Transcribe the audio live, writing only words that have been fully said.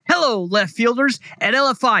Hello, left fielders. At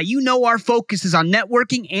LFI, you know our focus is on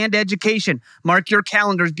networking and education. Mark your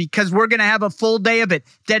calendars because we're going to have a full day of it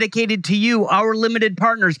dedicated to you, our limited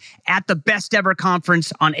partners, at the Best Ever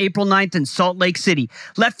Conference on April 9th in Salt Lake City.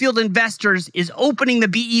 Left Field Investors is opening the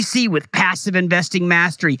BEC with Passive Investing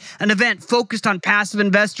Mastery, an event focused on passive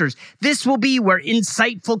investors. This will be where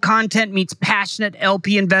insightful content meets passionate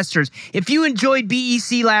LP investors. If you enjoyed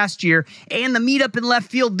BEC last year and the meetup in left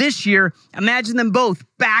field this year, imagine them both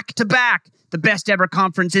back to back. The Best Ever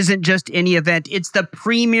Conference isn't just any event. It's the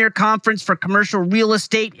premier conference for commercial real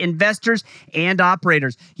estate investors and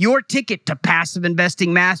operators. Your ticket to Passive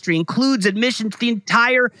Investing Mastery includes admission to the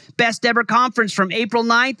entire Best Ever Conference from April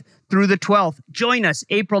 9th through the 12th. Join us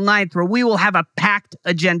April 9th, where we will have a packed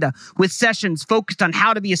agenda with sessions focused on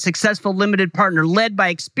how to be a successful limited partner led by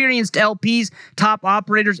experienced LPs, top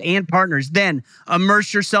operators, and partners. Then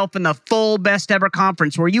immerse yourself in the full Best Ever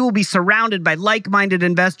Conference, where you will be surrounded by like-minded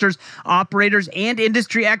investors, operators, and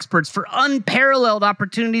industry experts for unparalleled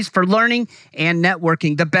opportunities for learning and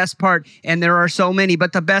networking. The best part, and there are so many,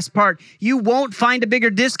 but the best part, you won't find a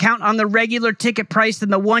bigger discount on the regular ticket price than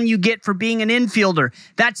the one you get for being an infielder.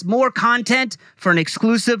 That's more content for an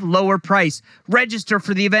exclusive lower price. Register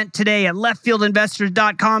for the event today at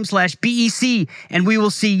leftfieldinvestors.com/BEC, and we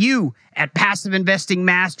will see you at Passive Investing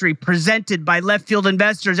Mastery, presented by Left Field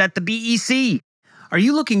Investors at the BEC. Are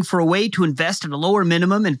you looking for a way to invest at a lower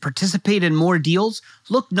minimum and participate in more deals?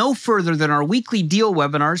 Look no further than our weekly deal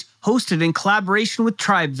webinars hosted in collaboration with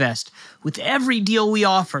TribeVest. With every deal we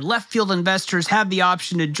offer, Left Field Investors have the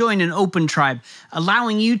option to join an open tribe,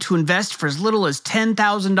 allowing you to invest for as little as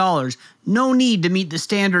 $10,000. No need to meet the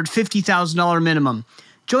standard $50,000 minimum.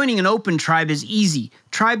 Joining an open tribe is easy.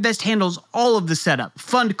 TribeVest handles all of the setup,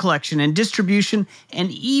 fund collection, and distribution,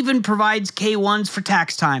 and even provides K-1s for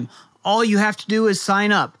tax time. All you have to do is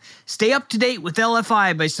sign up. Stay up to date with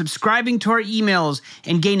LFI by subscribing to our emails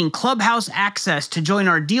and gaining Clubhouse access to join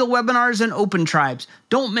our deal webinars and open tribes.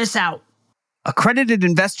 Don't miss out. Accredited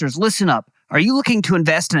investors, listen up. Are you looking to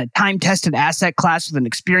invest in a time-tested asset class with an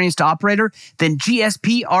experienced operator? Then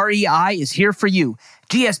GSP REI is here for you.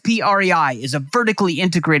 GSP REI is a vertically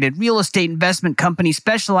integrated real estate investment company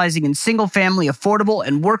specializing in single-family, affordable,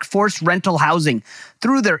 and workforce rental housing.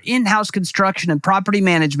 Through their in-house construction and property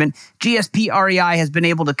management, GSP REI has been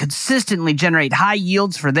able to consistently generate high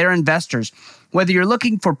yields for their investors. Whether you're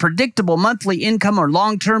looking for predictable monthly income or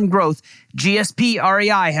long-term growth, GSP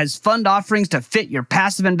REI has fund offerings to fit your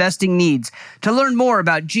passive investing needs. To learn more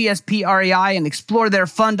about GSP REI and explore their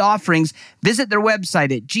fund offerings, visit their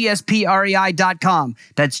website at gsprei.com.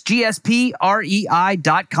 That's gsprei.com.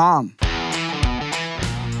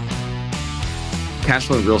 Cash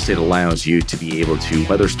flow in real estate allows you to be able to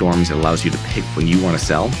weather storms. It allows you to pick when you want to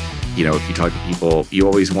sell. You know, if you talk to people, you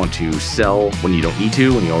always want to sell when you don't need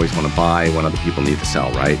to, and you always want to buy when other people need to sell,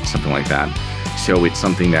 right? Something like that. So it's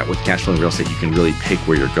something that with cash flow in real estate, you can really pick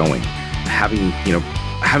where you're going. Having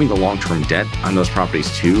the long-term debt on those properties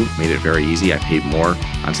too made it very easy. I paid more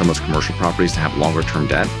on some of those commercial properties to have longer-term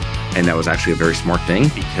debt. And that was actually a very smart thing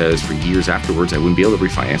because for years afterwards, I wouldn't be able to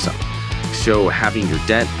refinance them. So having your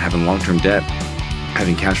debt, having long-term debt,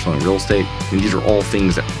 having cash flow in real estate, I mean, these are all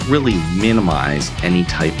things that really minimize any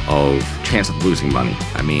type of chance of losing money.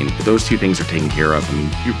 I mean, if those two things are taken care of, I mean,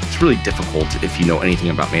 it's really difficult if you know anything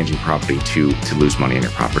about managing property to lose money on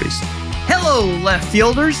your properties. Hello, left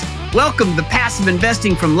fielders. Welcome to the Passive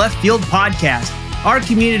Investing from Left Field podcast. Our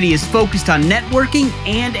community is focused on networking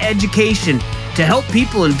and education to help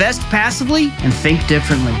people invest passively and think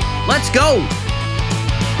differently. Let's go.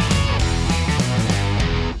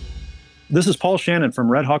 This is Paul Shannon from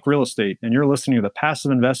Red Hawk Real Estate, and you're listening to the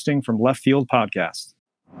Passive Investing from Left Field podcast.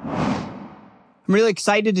 I'm really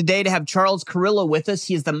excited today to have Charles Carillo with us.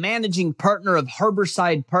 He is the managing partner of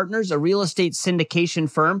Harborside Partners, a real estate syndication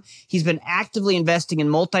firm. He's been actively investing in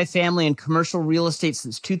multifamily and commercial real estate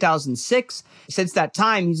since 2006. Since that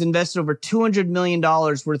time, he's invested over $200 million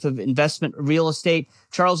worth of investment real estate.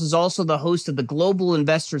 Charles is also the host of the Global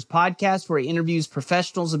Investors podcast, where he interviews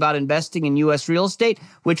professionals about investing in U.S. real estate,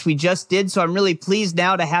 which we just did. So I'm really pleased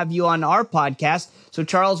now to have you on our podcast. So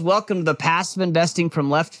Charles, welcome to the Passive Investing from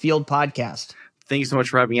Left Field podcast. Thank you so much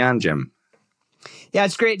for having me on, Jim. Yeah,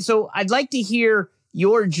 it's great. So I'd like to hear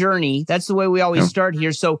your journey. That's the way we always start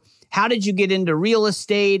here. So how did you get into real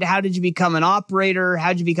estate? How did you become an operator? How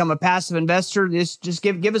did you become a passive investor? Just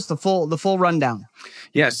give us the full rundown.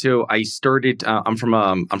 Yeah, so I started. I'm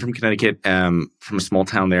from Connecticut, from a small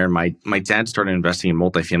town there. My dad started investing in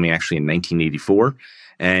multifamily actually in 1984.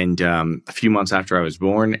 and a few months after I was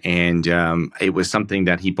born. And it was something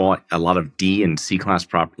that he bought a lot of D and C class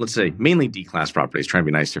properties, let's say mainly D class properties, trying to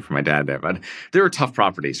be nicer for my dad there, but they were tough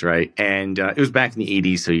properties, right? And it was back in the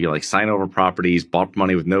 80s. So you like sign over properties, bought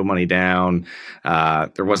money with no money down.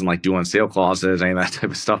 There wasn't like due on sale clauses, any of that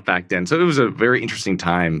type of stuff back then. So it was a very interesting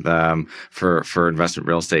time for investment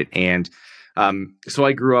real estate. And so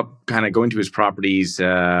I grew up kind of going to his properties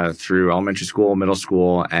through elementary school, middle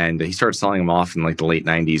school, and he started selling them off in like the late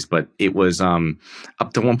 90s. But it was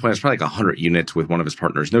up to one point, it was probably like 100 units with one of his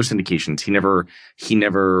partners. No syndications. He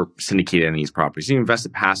never syndicated any of his properties. He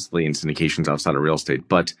invested passively in syndications outside of real estate,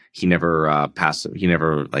 but he never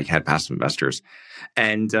like had passive investors.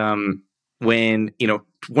 And when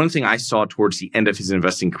one thing I saw towards the end of his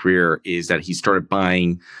investing career is that he started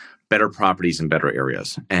buying better properties in better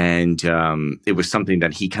areas. And it was something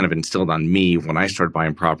that he kind of instilled on me when I started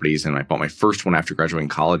buying properties. And I bought my first one after graduating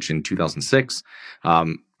college in 2006.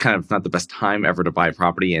 Kind of not the best time ever to buy a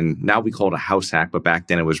property. And now we call it a house hack. But back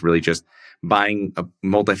then it was really just buying a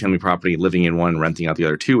multifamily property, living in one, renting out the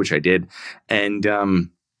other two, which I did. And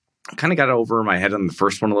kind of got over my head on the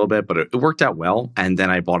first one a little bit, but it worked out well. And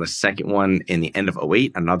then I bought a second one in the end of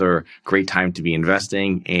 2008, another great time to be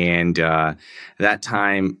investing. And that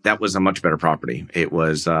time, that was a much better property. It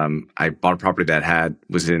was, I bought a property that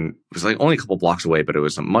was like only a couple blocks away, but it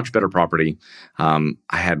was a much better property. I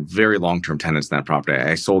had very long-term tenants in that property.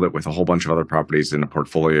 I sold it with a whole bunch of other properties in a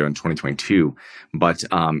portfolio in 2022, but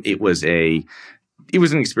it was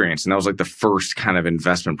an experience. And that was like the first kind of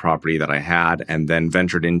investment property that I had, and then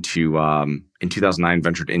ventured into, in 2009,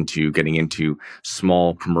 ventured into getting into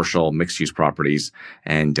small commercial mixed use properties.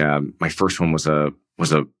 And, my first one was a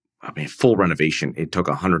full renovation. It took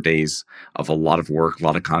 100 days of a lot of work, a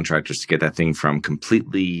lot of contractors to get that thing from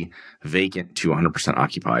completely vacant to 100%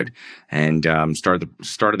 occupied. And started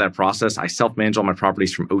that process. I self-managed all my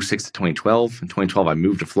properties from 2006 to 2012. In 2012, I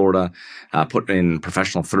moved to Florida, put in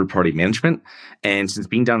professional third-party management. And since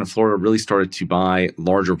being down in Florida, really started to buy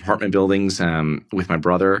larger apartment buildings with my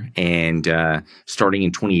brother. And starting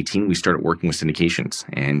in 2018, we started working with syndications.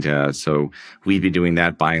 And so we've been doing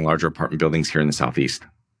that, buying larger apartment buildings here in the Southeast.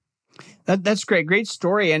 That's great. Great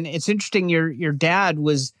story. And it's interesting. Your dad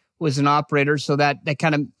was an operator, so that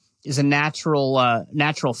kind of is a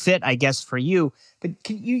natural fit, I guess, for you. But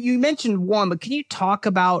you mentioned one, but can you talk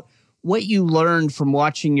about what you learned from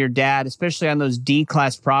watching your dad, especially on those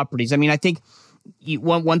D-class properties? I mean, I think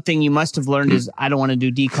one thing you must have learned is I don't want to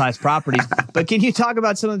do D-class properties. But can you talk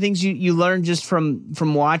about some of the things you learned just from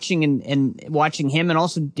watching and watching him? And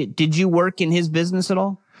also, did you work in his business at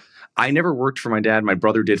all? I never worked for my dad. My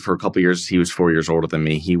brother did for a couple of years. He was 4 years older than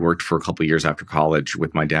me. He worked for a couple of years after college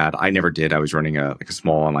with my dad. I never did. I was running a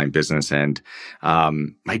small online business, and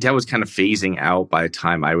my dad was kind of phasing out by the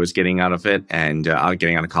time I was getting out of it and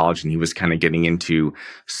getting out of college, and he was kind of getting into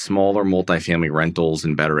smaller multifamily rentals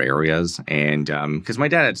in better areas. And because my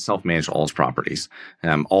dad had self-managed all his properties,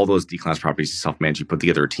 all those D-class properties he self-managed. He put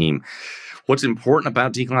together a team. What's important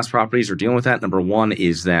about D-class properties or dealing with that, number one,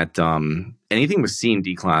 is that anything with C and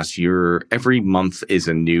D-class, every month is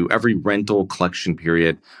every rental collection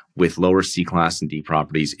period with lower C-class and D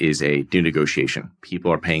properties is a new negotiation.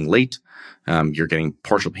 People are paying late. You're getting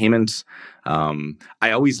partial payments.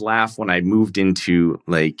 I always laugh when I moved into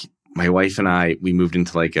my wife and I, we moved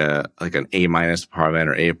into like an A- apartment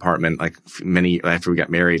or A apartment, like many after we got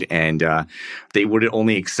married, and they would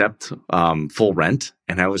only accept full rent.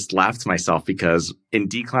 And I always laughed to myself because in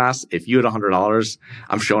D class, if you had $100,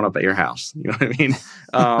 I'm showing up at your house. You know what I mean?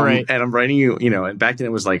 Right. And I'm writing you, and back then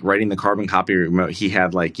it was like writing the carbon copy. He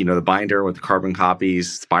had the binder with the carbon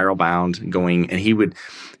copies, spiral bound going, and he would,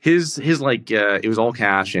 his it was all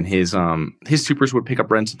cash, and his supers would pick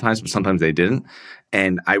up rent sometimes, but sometimes they didn't.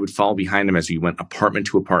 And I would follow behind him as we went apartment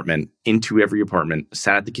to apartment, into every apartment,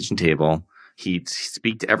 sat at the kitchen table. He'd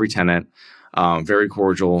speak to every tenant, very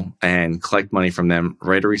cordial, and collect money from them,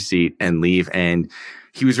 write a receipt, and leave. And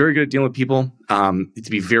he was very good at dealing with people. To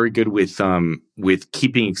be very good with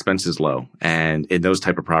keeping expenses low and in those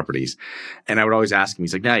type of properties. And I would always ask him.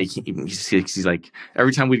 He's like, "No, you can't." He's like,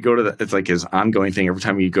 every time we'd go to it's like his ongoing thing. Every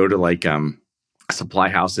time you go to supply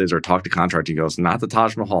houses or talk to contractors, he goes, "Not the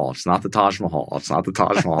Taj Mahal. It's not the Taj Mahal. It's not the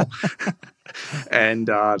Taj Mahal." And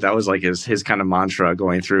that was like his kind of mantra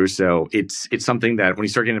going through. So it's something that when you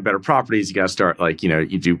start getting better properties, you got to start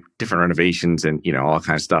you do different renovations and all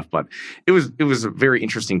kind of stuff. But it was a very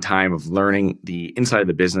interesting time of learning the inside of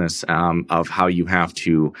the business, of how you have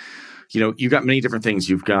to you got many different things.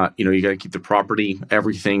 You've got, you got to keep the property,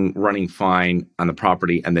 everything running fine on the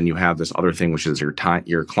property. And then you have this other thing, which is your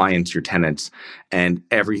clients, your tenants, and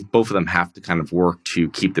both of them have to kind of work to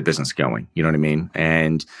keep the business going. You know what I mean?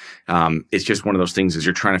 And it's just one of those things is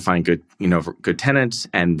you're trying to find good tenants.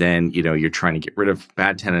 And then, you're trying to get rid of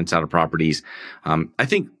bad tenants out of properties. I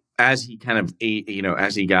think as he kind of,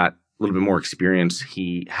 as he got a little bit more experience,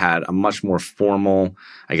 he had a much more formal,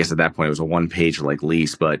 I guess at that point it was a one-page like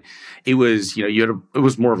lease, but it was, it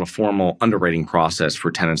was more of a formal underwriting process for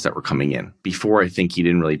tenants that were coming in. Before, I think he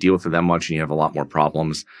didn't really deal with it that much, and you have a lot more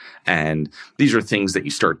problems. And these are things that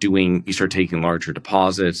you start doing. You start taking larger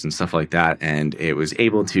deposits and stuff like that. And it was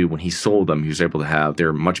able to, when he sold them, he was able to have,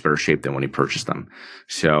 they're in much better shape than when he purchased them.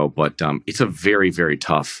 So, but it's a very, very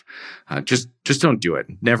tough, just don't do it.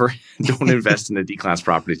 Never, don't invest in the D-class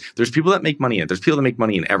properties. There's people that make money in it. There's people that make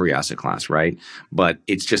money in every asset class, right? But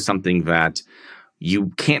it's just something that you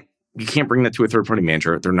can't bring that to a third-party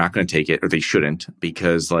manager. They're not going to take it, or they shouldn't,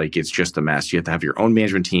 because it's just a mess. You have to have your own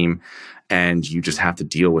management team, and you just have to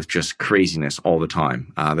deal with just craziness all the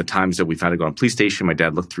time. The times that we've had to go on police station, my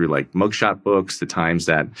dad looked through mugshot books, the times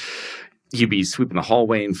that he'd be sweeping the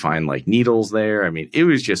hallway and find needles there. I mean, it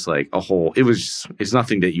was just it's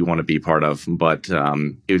nothing that you want to be part of, but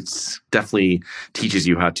it's definitely teaches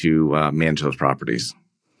you how to manage those properties.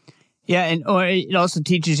 Yeah, and it also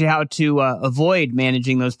teaches you how to avoid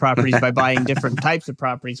managing those properties by buying different types of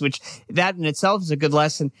properties, which that in itself is a good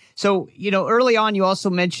lesson. So, early on, you also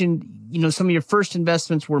mentioned, some of your first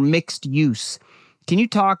investments were mixed use. Can you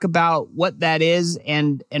talk about what that is,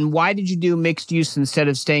 and why did you do mixed use instead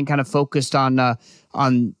of staying kind of focused on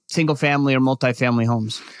single family or multifamily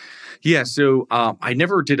homes? Yeah, so I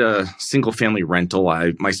never did a single family rental.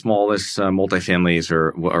 My smallest multifamilies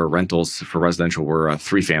or rentals for residential were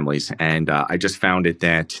 3 families, and I just found it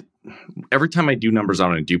that every time I do numbers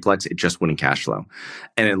on a duplex, it just wouldn't cash flow.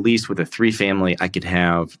 And at least with a 3 family, I could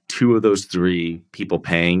have 2 of those 3 people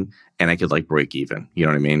paying, and I could break even. You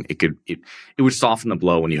know what I mean? It would soften the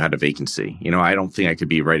blow when you had a vacancy. I don't think I could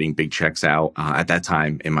be writing big checks out at that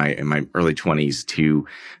time in my early 20s to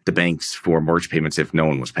the banks for mortgage payments if no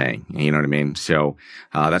one was paying. You know what I mean? So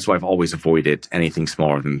that's why I've always avoided anything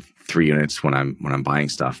smaller than 3 units when I'm buying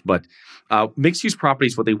stuff. But mixed use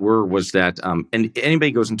properties, what they were was that, and anybody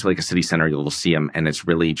goes into a city center, you'll see them, and it's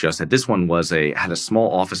really just that this one had a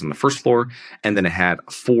small office on the first floor, and then it had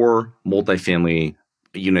 4 multifamily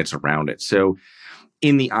units around it. So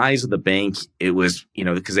in the eyes of the bank, it was,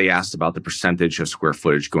 because they asked about the percentage of square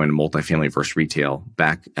footage going to multifamily versus retail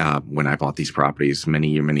back when I bought these properties many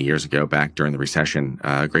years ago, back during the recession,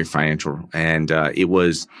 great financial. And it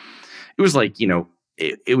was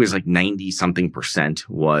it was 90 something percent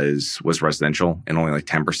was residential, and only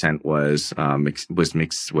 10% was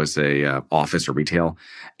a office or retail.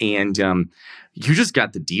 And you just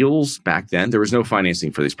got the deals back then. There was no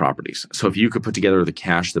financing for these properties. So if you could put together the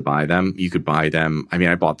cash to buy them, you could buy them. I mean,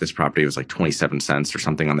 I bought this property. It was 27 cents or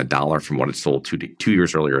something on the dollar from what it sold 2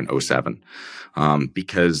 years earlier in 2007,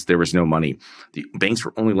 because there was no money. The banks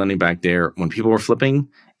were only lending back there when people were flipping.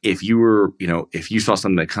 If you saw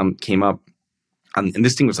something that came up, and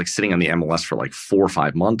this thing was sitting on the MLS for 4 or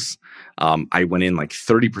 5 months. I went in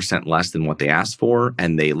 30% less than what they asked for,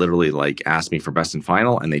 and they literally asked me for best and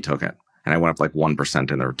final, and they took it. And I went up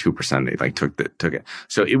 1%, and there were 2%. They took it.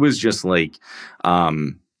 So it was just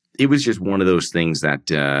it was just one of those things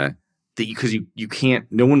that because you can't,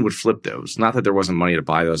 no one would flip those. Not that there wasn't money to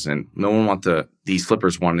buy those, and no one these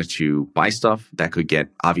flippers wanted to buy stuff that could get,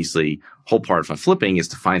 obviously, whole part of flipping is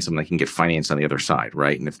to find something that can get financed on the other side,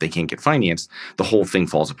 right? And if they can't get financed, the whole thing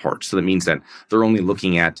falls apart. So that means that they're only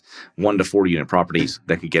looking at 1 to 40 unit properties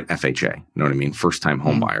that could get FHA. You know what I mean? First time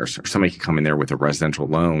home buyers, or somebody could come in there with a residential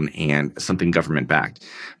loan and something government backed.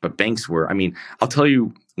 But banks were, I'll tell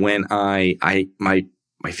you, when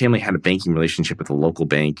my family had a banking relationship with a local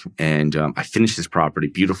bank, and I finished this property,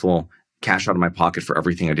 beautiful, cash out of my pocket for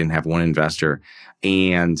everything. I didn't have one investor.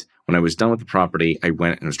 And when I was done with the property, I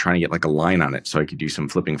went and was trying to get a line on it so I could do some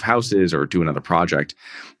flipping of houses or do another project.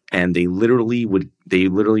 And they literally were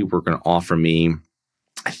going to offer me,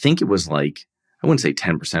 I think it was I wouldn't say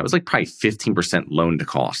 10%. It was probably 15% loan to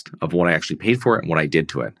cost of what I actually paid for it and what I did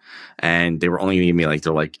to it. And they were only giving me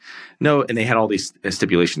they're no. And they had all these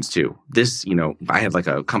stipulations too. This, I had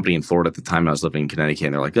a company in Florida at the time. I was living in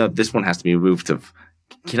Connecticut, and they're this one has to be moved to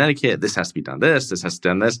Connecticut. This has to be done this has to be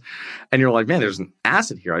done this. And you're man, there's an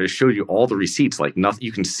asset here. I just showed you all the receipts, nothing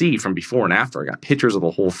you can see from before and after. I got pictures of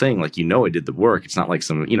the whole thing. I did the work. It's not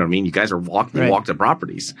some, you know what I mean? You guys are walked the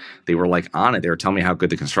properties. They were on it. They were telling me how good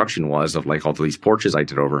the construction was of all these porches I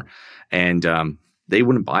did over. And they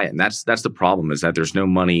wouldn't buy it. And that's the problem, is that there's no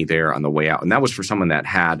money there on the way out. And that was for someone that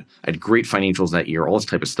had great financials that year, all this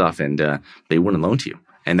type of stuff, and they wouldn't loan to you.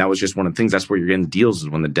 And that was just one of the things. That's where you're getting deals, is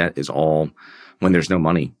when the debt is all, when there's no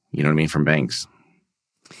money, you know what I mean, from banks.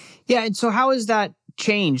 Yeah. And so how has that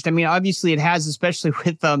changed? I mean, obviously it has, especially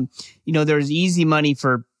with, there's easy money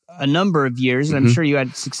for a number of years, and I'm sure you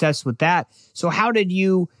had success with that. So how did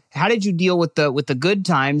you deal with the good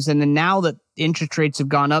times? And then now that interest rates have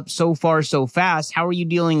gone up so far, so fast, how are you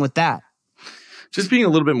dealing with that? Just being a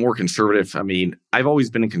little bit more conservative. I mean, I've always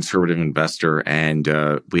been a conservative investor, and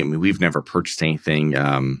we've never purchased anything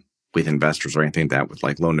with investors or anything that with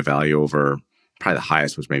like loan to value over, probably the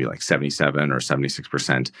highest was maybe like 77 or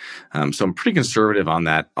 76%. So I'm pretty conservative on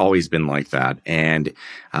that, always been like that. And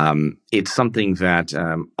it's something that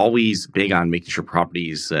always big on making sure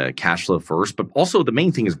properties cash flow first, but also the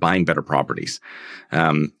main thing is buying better properties.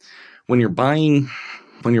 When you're buying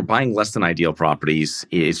less than ideal properties,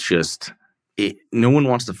 it's just, no one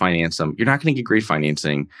wants to finance them. You're not going to get great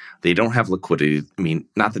financing. They don't have liquidity. I mean,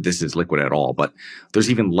 not that this is liquid at all, but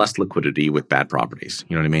there's even less liquidity with bad properties.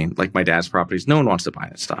 You know what I mean? Like my dad's properties, no one wants to buy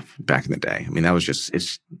that stuff back in the day. I mean, that was just,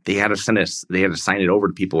 they had to sign it over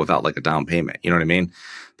to people without like a down payment. You know what I mean?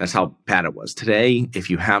 That's how bad it was. Today, if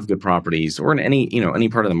you have good properties, or in any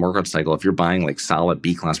part of the market cycle, if you're buying like solid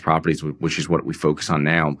B-class properties, which is what we focus on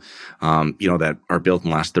now, that are built in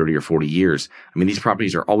the last 30 or 40 years. I mean, these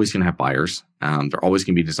properties are always going to have buyers. They're always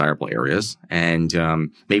going to be desirable areas. And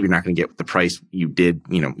maybe you're not going to get the price you did,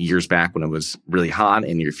 years back when it was really hot,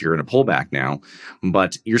 and if you're in a pullback now,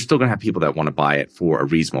 but you're still going to have people that want to buy it for a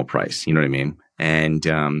reasonable price. You know what I mean? And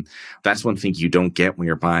that's one thing you don't get when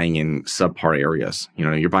you're buying in subpar areas.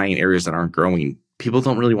 You're buying in areas that aren't growing. People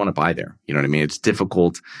don't really want to buy there. You know what I mean? It's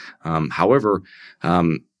difficult. However,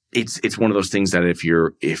 it's one of those things that if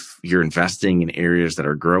you're investing in areas that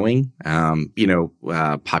are growing,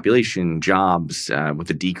 population, jobs, with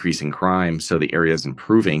a decrease in crime, so the area is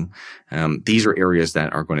improving. These are areas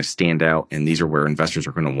that are going to stand out, and these are where investors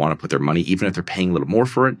are going to want to put their money, even if they're paying a little more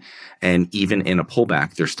for it. And even in a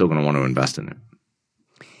pullback, they're still going to want to invest in it.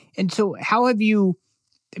 And so how have you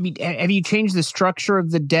changed the structure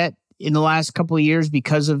of the debt in the last couple of years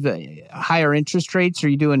because of the higher interest rates? Are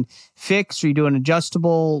you doing fixed? Are you doing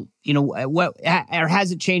adjustable? Or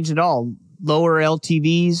has it changed at all? Lower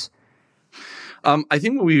LTVs? I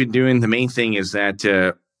think what we've been doing, the main thing is that,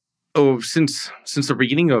 since the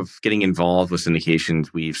beginning of getting involved with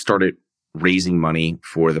syndications, we've started raising money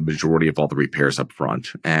for the majority of all the repairs up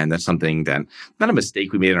front. And that's something that, not a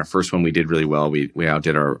mistake we made in our first one. We did really well. We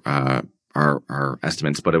outdid our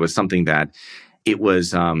estimates, but it was something that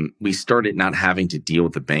we started not having to deal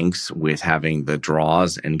with the banks with having the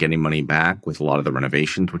draws and getting money back with a lot of the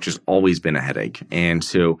renovations, which has always been a headache. And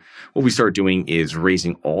so what we started doing is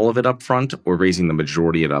raising all of it up front, or raising the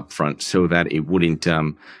majority of it up front, so that it wouldn't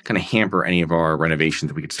kind of hamper any of our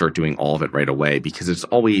renovations. We could start doing all of it right away, because it's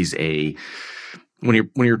always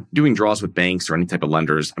when you're doing draws with banks or any type of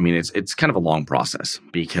lenders, I mean, it's kind of a long process,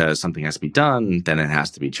 because something has to be done, then it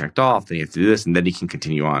has to be checked off, then you have to do this, and then you can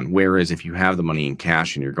continue on. Whereas if you have the money in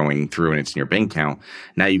cash and you're going through and it's in your bank account,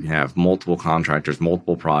 now you can have multiple contractors,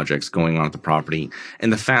 multiple projects going on at the property.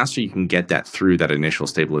 And the faster you can get that through that initial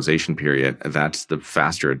stabilization period, that's the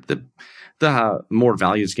faster the more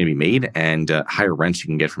value is going to be made, and higher rents you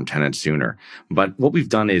can get from tenants sooner. But what we've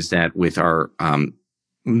done is that with our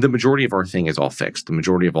the majority of our thing is all fixed. The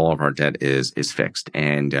majority of all of our debt is fixed,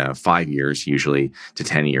 and 5 years usually to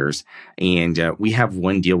 10 years. And we have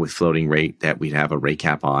one deal with floating rate that we'd have a rate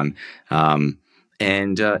cap on.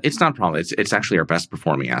 And it's not a problem. It's actually our best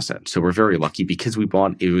performing asset. So we're very lucky, because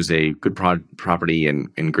it was a good property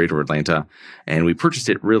in Greater Atlanta, and we purchased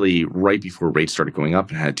it really right before rates started going up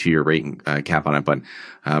and had a 2-year rate cap on it. But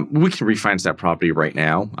we can refinance that property right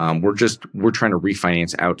now. We're trying to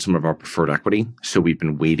refinance out some of our preferred equity. So we've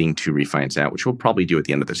been waiting to refinance that, which we'll probably do at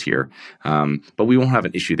the end of this year. But we won't have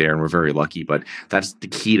an issue there, and we're very lucky. But that's the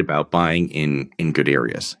key about buying in good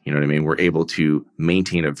areas. You know what I mean? We're able to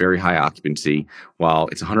maintain a very high occupancy. While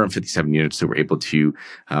it's 157 units, so we're able to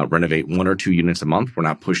renovate 1 or 2 units a month. We're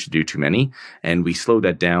not pushed to do too many. And we slowed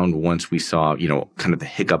that down once we saw, kind of the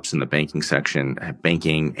hiccups in the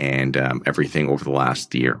banking and everything over the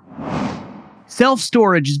last year.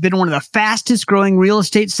 Self-storage has been one of the fastest growing real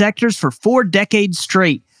estate sectors for 4 decades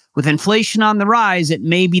straight. With inflation on the rise, it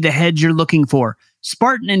may be the hedge you're looking for.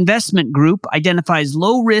 Spartan Investment Group identifies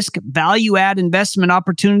low-risk, value-add investment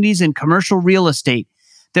opportunities in commercial real estate.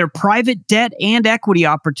 Their private debt and equity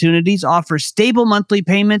opportunities offer stable monthly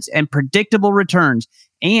payments and predictable returns.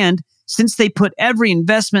 And since they put every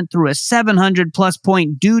investment through a 700-plus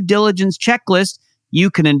point due diligence checklist, you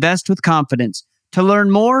can invest with confidence. To learn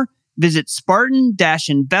more, visit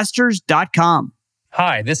spartan-investors.com.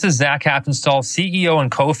 Hi, this is Zach Happenstall, CEO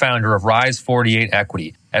and co-founder of Rise 48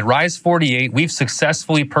 Equity. At Rise 48, we've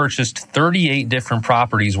successfully purchased 38 different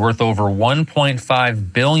properties worth over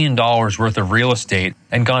 $1.5 billion worth of real estate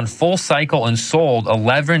and gone full cycle and sold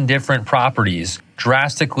 11 different properties,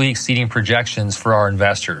 drastically exceeding projections for our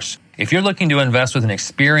investors. If you're looking to invest with an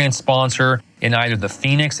experienced sponsor in either the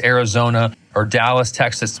Phoenix, Arizona, or Dallas,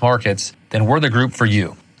 Texas markets, then we're the group for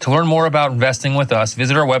you. To learn more about investing with us,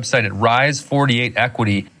 visit our website at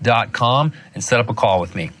rise48equity.com and set up a call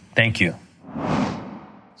with me. Thank you.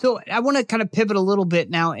 So I want to kind of pivot a little bit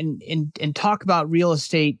now and talk about real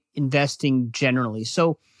estate investing generally.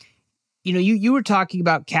 So, you were talking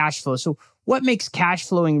about cash flow. So what makes cash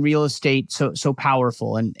flowing real estate so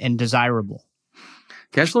powerful and desirable?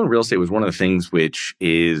 Cash flow in real estate was one of the things which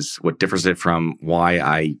is what differs it from why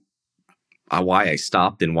I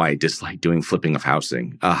stopped and why I dislike doing flipping of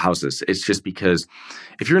houses. It's just because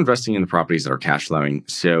if you're investing in the properties that are cash flowing,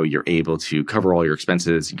 so you're able to cover all your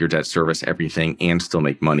expenses, your debt service, everything, and still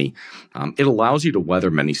make money, it allows you to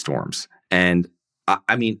weather many storms. And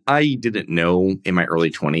I didn't know in my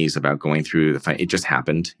early 20s about going through it just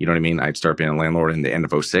happened. You know what I mean? I'd start being a landlord in the end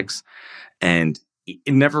of 06, and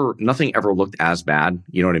nothing ever looked as bad.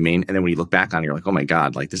 You know what I mean? And then when you look back on it, you're like, oh my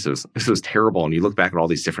God, like this was terrible. And you look back at all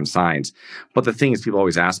these different signs. But the thing is, people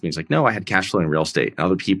always ask me, it's like, no, I had cash flow in real estate. And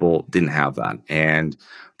other people didn't have that. And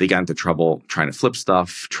they got into trouble trying to flip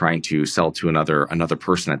stuff, trying to sell to another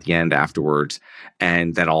person at the end afterwards.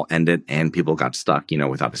 And that all ended and people got stuck,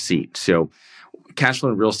 without a seat. So cash flow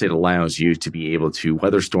in real estate allows you to be able to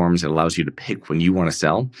weather storms. It allows you to pick when you want to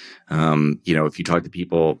sell. If you talk to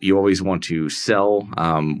people, you always want to sell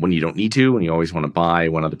when you don't need to, and you always want to buy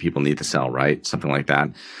when other people need to sell, right? Something like that.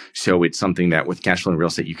 So it's something that with cash flow in real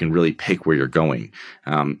estate, you can really pick where you're going.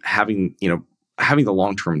 Having the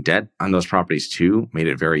long-term debt on those properties too made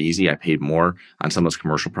it very easy. I paid more on some of those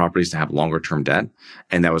commercial properties to have longer-term debt.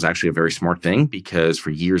 And that was actually a very smart thing because for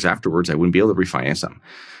years afterwards, I wouldn't be able to refinance them.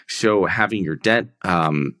 So having your debt,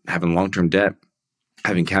 having long-term debt,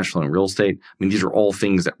 having cash flow in real estate, these are all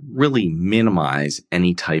things that really minimize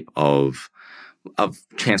any type of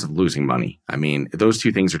chance of losing money. Those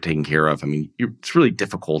two things are taken care of. It's really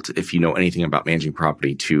difficult if you know anything about managing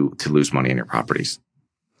property to lose money on your properties.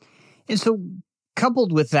 And so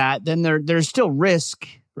coupled with that, then there's still risk,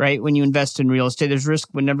 right? When you invest in real estate, there's risk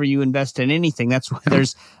whenever you invest in anything. That's why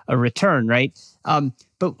there's a return, right?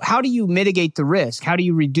 But how do you mitigate the risk? How do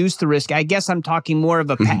you reduce the risk? I guess I'm talking more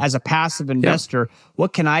of as a passive investor. Yeah.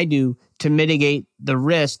 What can I do to mitigate the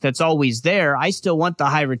risk that's always there? I still want the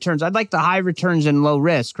high returns. I'd like the high returns and low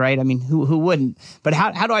risk, right? Who wouldn't? But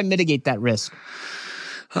how do I mitigate that risk?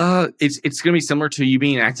 It's going to be similar to you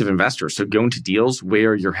being an active investor. So go into deals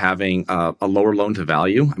where you're having a lower loan to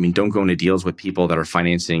value. Don't go into deals with people that are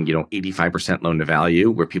financing, 85% loan to value,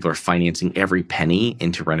 where people are financing every penny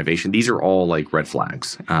into renovation. These are all like red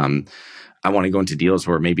flags. I want to go into deals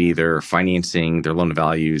where maybe they're financing their loan to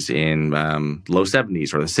values in low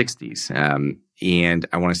 70s or the 60s. And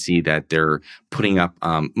I want to see that they're putting up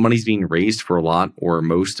money's being raised for a lot or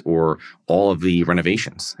most or all of the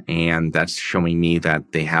renovations. And that's showing me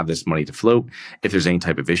that they have this money to float. If there's any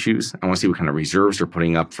type of issues, I want to see what kind of reserves they're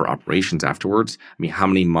putting up for operations afterwards. How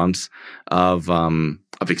many months of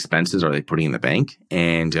expenses are they putting in the bank?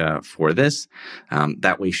 And for this,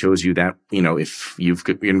 that way shows you that, if you're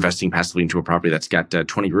investing passively into a property that's got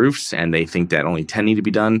 20 roofs and they think that only 10 need to be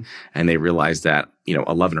done and they realize that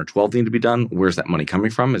 11 or 12 need to be done. Where's that money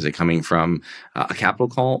coming from? Is it coming from a capital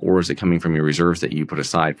call, or is it coming from your reserves that you put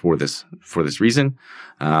aside for this reason?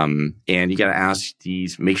 And you got to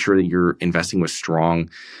make sure that you're investing with strong.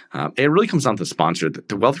 It really comes down to the sponsor.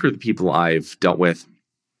 The wealthier the people I've dealt with,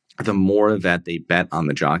 the more that they bet on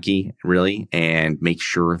the jockey, really, and make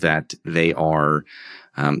sure that they are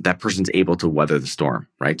that person's able to weather the storm,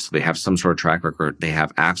 right? So they have some sort of track record. They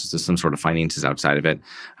have access to some sort of finances outside of it.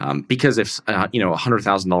 Because if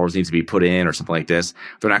 $100,000 needs to be put in or something like this,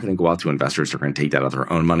 they're not going to go out to investors. They're going to take that out of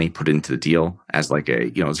their own money, put it into the deal as like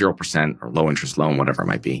a 0% or low interest loan, whatever it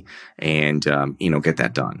might be, and get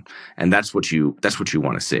that done. And that's what you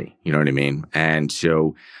want to see. You know what I mean? And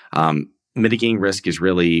so mitigating risk is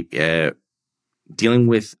really dealing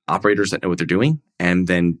with operators that know what they're doing, and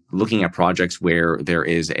then looking at projects where there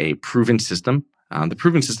is a proven system. The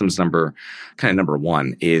proven systems number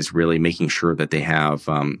one is really making sure that they have,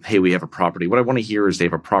 hey, we have a property. What I want to hear is they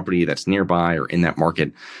have a property that's nearby or in that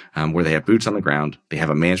market where they have boots on the ground. They have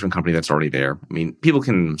a management company that's already there. People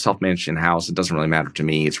can self-manage in-house. It doesn't really matter to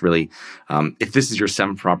me. It's really, if this is your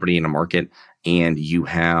seventh property in a market and you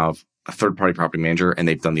have a third-party property manager and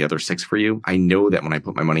they've done the other 6 for you, I know that when I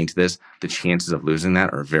put my money into this, the chances of losing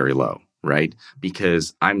that are very low, right?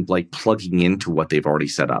 Because I'm like plugging into what they've already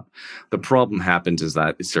set up. The problem happens is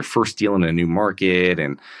that it's their first deal in a new market,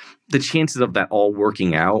 and the chances of that all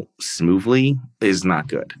working out smoothly is not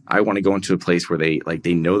good. I want to go into a place where they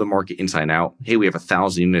know the market inside and out. Hey, we have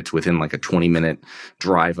 1,000 units within like a 20-minute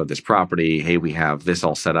drive of this property. Hey, we have this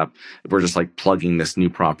all set up. We're just like plugging this new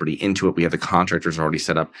property into it. We have the contractors already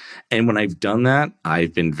set up. And when I've done that,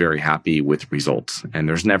 I've been very happy with results. And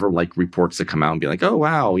there's never like reports that come out and be like, oh,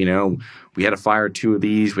 wow, we had to fire 2 of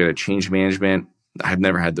these. We had to change management. I've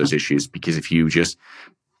never had those issues, because if you just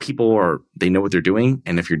they know what they're doing.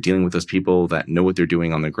 And if you're dealing with those people that know what they're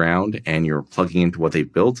doing on the ground and you're plugging into what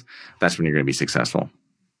they've built, that's when you're going to be successful.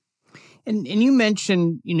 And you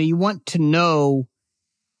mentioned, you want to know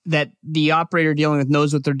that the operator dealing with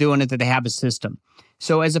knows what they're doing and that they have a system.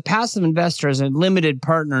 So as a passive investor, as a limited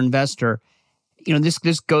partner investor,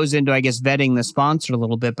 this goes into, I guess, vetting the sponsor a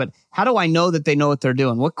little bit, but how do I know that they know what they're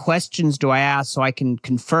doing? What questions do I ask so I can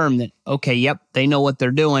confirm that, okay, yep, they know what they're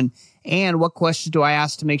doing? And what questions do I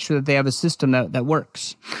ask to make sure that they have a system that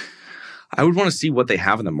works? I would want to see what they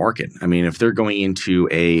have in the market. I mean, if they're going into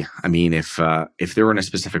if they're in a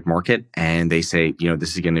specific market and they say,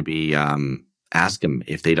 this is going to be, ask them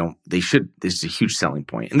if this is a huge selling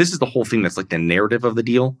point. And this is the whole thing that's like the narrative of the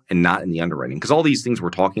deal and not in the underwriting. Because all these things we're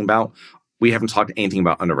talking about, we haven't talked anything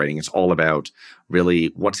about underwriting. It's all about really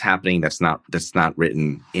what's happening that's not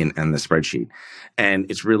written in the spreadsheet. And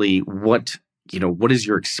it's really what is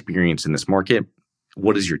your experience in this market?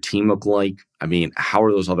 What does your team look like? I mean, how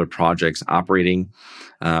are those other projects operating?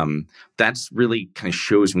 That's really kind of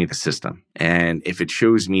shows me the system. And if it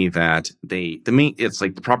shows me that it's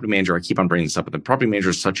like the property manager, I keep on bringing this up, but the property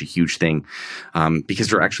manager is such a huge thing because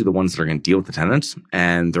they're actually the ones that are going to deal with the tenants,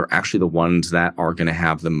 and they're actually the ones that are going to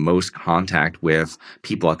have the most contact with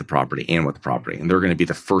people at the property and with the property. And they're going to be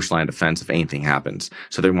the first line of defense if anything happens.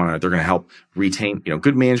 So they're going to help retain,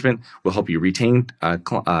 good management will help you retain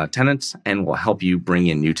tenants and will help you bring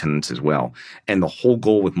in new tenants as well. And the whole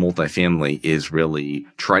goal with multifamily is really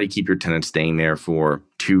try to keep your tenants staying there for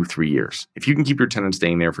 2-3 years. If you can keep your tenants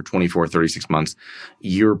staying there for 24, 36 months,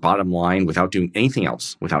 your bottom line without doing anything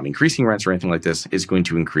else, without increasing rents or anything like this, is going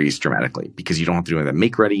to increase dramatically because you don't have to do anything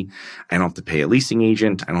make ready. I don't have to pay a leasing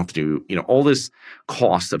agent. I don't have to do, all this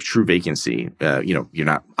cost of true vacancy. You're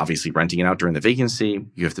not obviously renting it out during the vacancy.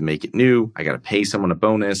 You have to make it new. I got to pay someone a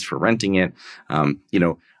bonus for renting it.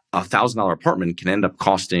 $1,000 apartment can end up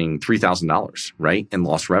costing $3,000, right? In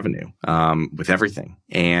lost revenue, with everything.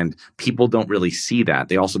 And people don't really see that.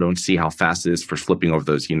 They also don't see how fast it is for flipping over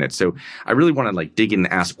those units. So I really want to dig in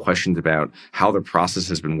and ask questions about how the process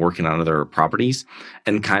has been working on other properties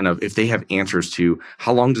and kind of if they have answers to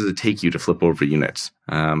how long does it take you to flip over units?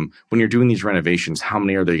 When you're doing these renovations, how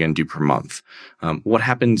many are they going to do per month? What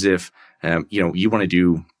happens if, you want to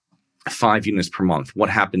do 5 units per month? What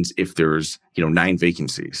happens if there's, 9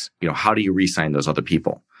 vacancies? How do you re-sign those other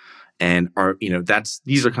people? And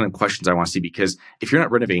these are kind of questions I want to see, because if you're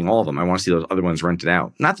not renovating all of them, I want to see those other ones rented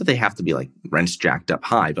out. Not that they have to be rents jacked up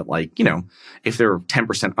high, but if they're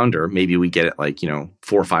 10% under, maybe we get it 4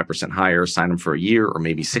 or 5% higher, sign them for a year or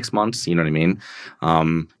maybe 6 months. You know what I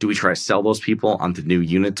mean? Do we try to sell those people onto new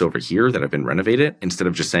units over here that have been renovated instead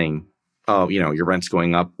of just saying, oh, your rent's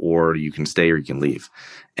going up, or you can stay or you can leave.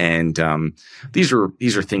 And these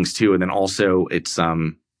are things too. And then also it's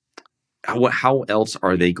how else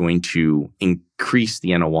are they going to increase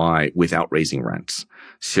the NOI without raising rents?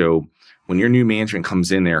 So when your new management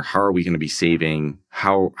comes in there, how are we going to be saving?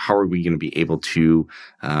 How are we going to be able to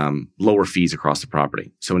lower fees across the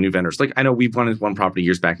property? So new vendors, I know we've wanted one property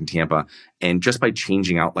years back in Tampa, and just by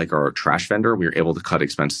changing out our trash vendor, we were able to cut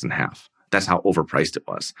expenses in half. That's how overpriced it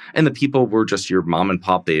was. And the people were just your mom and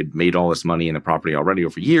pop. They had made all this money in the property already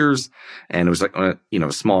over years. And it was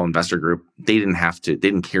a small investor group. They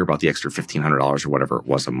didn't care about the extra $1,500 or whatever it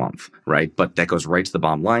was a month, right? But that goes right to the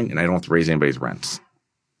bottom line, and I don't have to raise anybody's rents.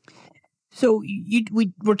 So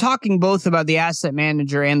we're talking both about the asset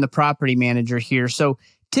manager and the property manager here. So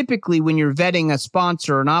typically when you're vetting a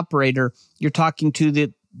sponsor or an operator, you're talking to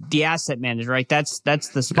the asset manager, right? That's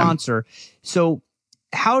the sponsor. Yeah. So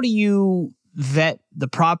how do you vet the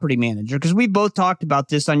property manager? Because we both talked about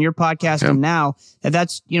this on your podcast and now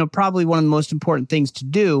that's probably one of the most important things to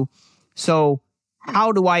do. So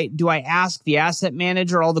how do I ask the asset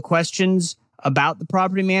manager all the questions about the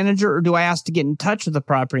property manager, or do I ask to get in touch with the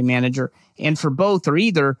property manager? And for both or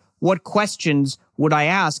either, what questions would I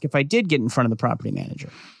ask if I did get in front of the property manager?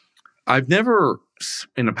 I've never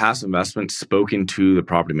in a passive investment spoken to the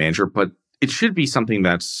property manager, but it should be something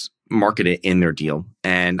that's market it in their deal.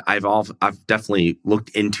 And I've definitely looked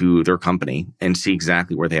into their company and see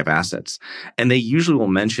exactly where they have assets. And they usually will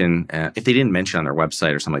mention, if they didn't mention on their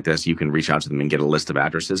website or something like this, you can reach out to them and get a list of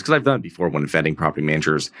addresses. Because I've done it before when vetting property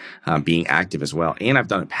managers being active as well. And I've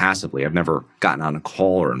done it passively. I've never gotten on a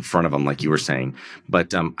call or in front of them like you were saying.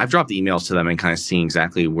 But I've dropped the emails to them and kind of seeing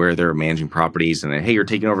exactly where they're managing properties. And then, hey, you're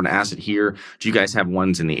taking over an asset here. Do you guys have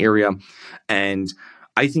ones in the area? And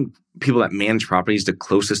I think people that manage properties the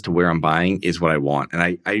closest to where I'm buying is what I want.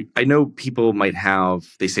 And I know people might have,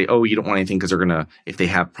 they say, oh, you don't want anything because they're going to, if they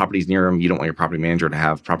have properties near them, you don't want your property manager to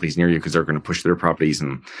have properties near you because they're going to push their properties.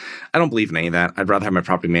 And I don't believe in any of that. I'd rather have my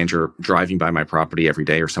property manager driving by my property every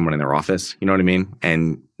day or someone in their office. You know what I mean?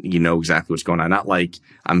 And you know exactly what's going on. Not like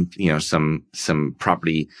I'm, some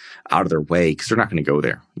property out of their way because they're not going to go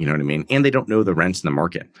there. You know what I mean? And they don't know the rents in the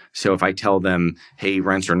market. So if I tell them, hey,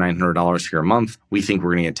 rents are $900 here a month, we think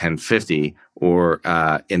we're going to get $1,050, or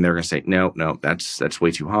and they're going to say, no, that's way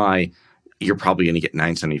too high. You're probably going to get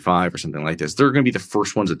 $975 or something like this. They're going to be the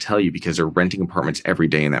first ones to tell you because they're renting apartments every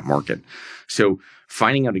day in that market. So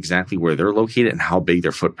finding out exactly where they're located and how big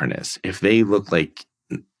their footprint is. If they look like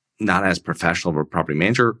not as professional of a property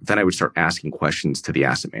manager, then I would start asking questions to the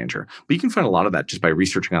asset manager. But you can find a lot of that just by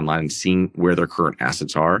researching online and seeing where their current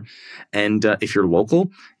assets are. And if you're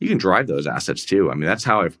local, you can drive those assets too. I mean, that's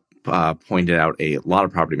how I've pointed out a lot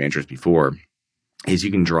of property managers before, is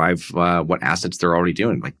you can drive what assets they're already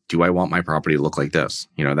doing. Like, do I want my property to look like this?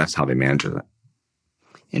 That's how they manage it.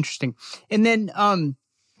 Interesting. And then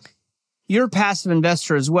you're a passive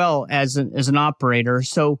investor as well as an operator.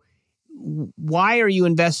 So why are you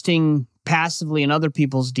investing passively in other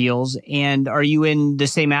people's deals? And are you in the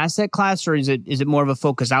same asset class, or is it more of a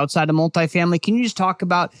focus outside of multifamily? Can you just talk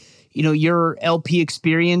about, your LP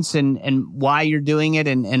experience and why you're doing it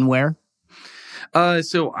and where?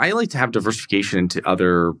 So I like to have diversification into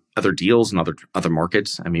other deals and other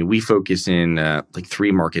markets. I mean, we focus in like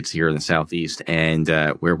 3 markets here in the Southeast, and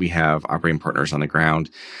where we have operating partners on the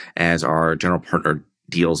ground as our general partner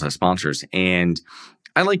deals as sponsors. And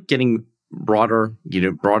I like getting broader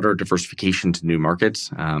diversification to new markets.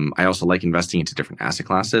 I also like investing into different asset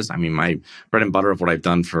classes. I mean, my bread and butter of what I've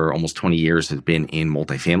done for almost 20 years has been in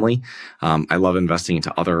multifamily. I love investing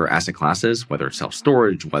into other asset classes, whether it's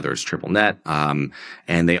self-storage, whether it's triple net. And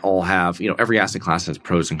they all have, every asset class has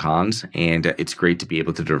pros and cons, and it's great to be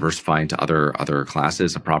able to diversify into other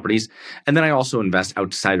classes of properties. And then I also invest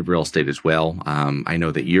outside of real estate as well. I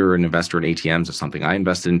know that you're an investor in ATMs. It's something I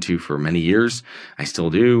invested into for many years. I still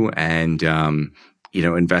do. And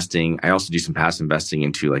investing, I also do some passive investing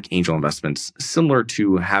into like angel investments, similar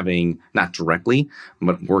to having, not directly,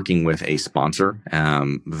 but working with a sponsor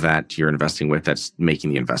that you're investing with that's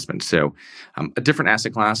making the investment. So a different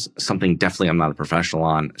asset class, something definitely I'm not a professional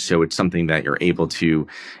on. So it's something that you're able to,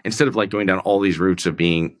 instead of like going down all these routes of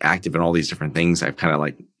being active in all these different things, I've kind of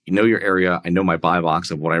like, your area. I know my buy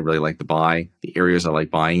box of what I really like to buy, the areas I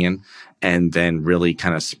like buying in, and then really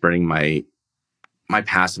kind of spreading my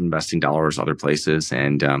passive investing dollars other places.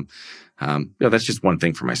 And that's just one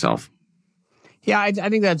thing for myself. Yeah, I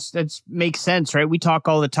think that's makes sense, right? We talk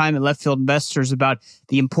all the time at Left Field Investors about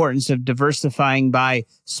the importance of diversifying by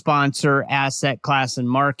sponsor, asset class, and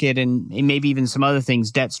market, and maybe even some other things,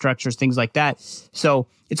 debt structures, things like that. So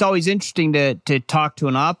it's always interesting to talk to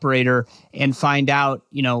an operator and find out,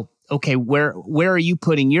 okay, where are you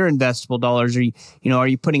putting your investable dollars? Are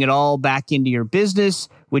you putting it all back into your business,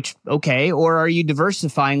 which, okay, or are you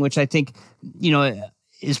diversifying, which I think,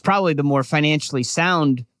 is probably the more financially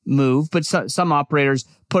sound move, but some operators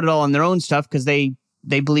put it all in their own stuff because they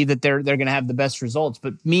believe that they're going to have the best results.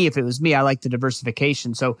 But if it was me, I like the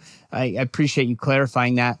diversification. So I appreciate you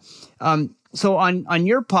clarifying that. So on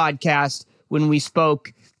your podcast, when we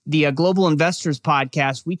spoke, the Global Investors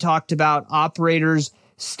podcast, we talked about operators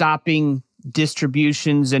stopping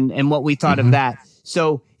distributions and what we thought of that.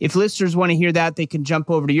 So if listeners want to hear that, they can jump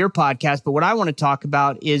over to your podcast. But what I want to talk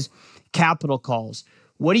about is capital calls.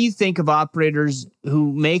 What do you think of operators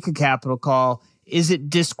who make a capital call? Is it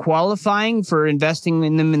disqualifying for investing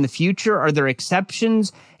in them in the future? Are there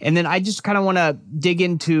exceptions? And then I just kind of want to dig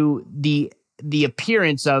into the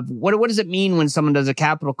appearance of what does it mean when someone does a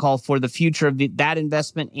capital call for the future of that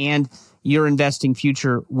investment and your investing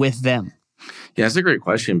future with them? Yeah, that's a great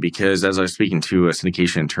question, because as I was speaking to a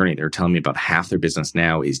syndication attorney, they're telling me about half their business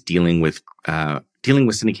now is dealing with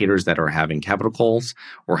syndicators that are having capital calls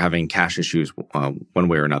or having cash issues one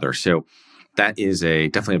way or another. So that is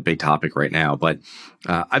definitely a big topic right now. But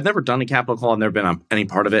I've never done a capital call. I've never been on any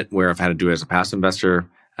part of it where I've had to do it as a passive investor.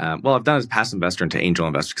 Well, I've done it as a passive investor into angel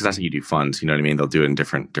investor because that's how you do funds. You know what I mean? They'll do it in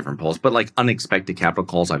different pools. But like unexpected capital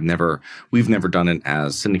calls, we've never done it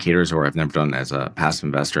as syndicators, or I've never done it as a passive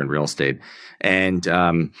investor in real estate. And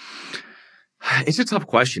it's a tough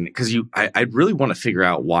question because I really want to figure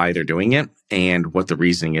out why they're doing it and what the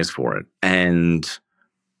reasoning is for it and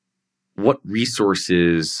what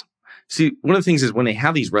resources. See, one of the things is when they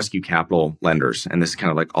have these rescue capital lenders, and this is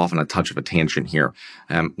kind of like often a touch of a tangent here,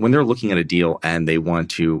 when they're looking at a deal and they're going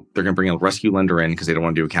to bring a rescue lender in because they don't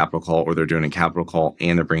want to do a capital call, or they're doing a capital call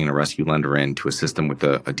and they're bringing a rescue lender in to assist them with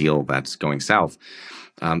a deal that's going south.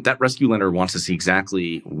 That rescue lender wants to see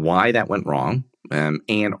exactly why that went wrong,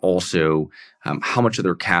 and also how much of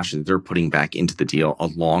their cash that they're putting back into the deal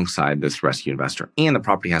alongside this rescue investor. And the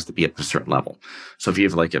property has to be at a certain level. So if you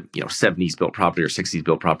have like a 70s built property or 60s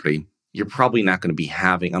built property, you're probably not going to be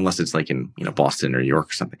having, unless it's like in Boston or New York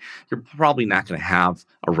or something, you're probably not going to have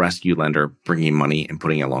a rescue lender bringing money and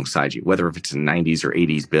putting it alongside you, whether if it's a 90s or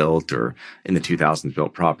 80s built or in the 2000s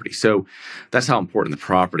built property. So that's how important the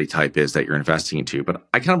property type is that you're investing into. But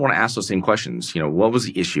I kind of want to ask those same questions. What was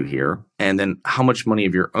the issue here? And then how much money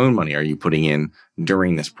of your own money are you putting in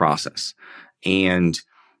during this process? And,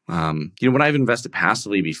 when I've invested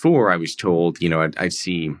passively before, I was told, I'd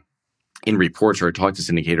see in reports, or I talk to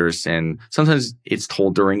syndicators, and sometimes it's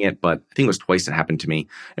told during it, but I think it was twice it happened to me.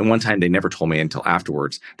 And one time they never told me until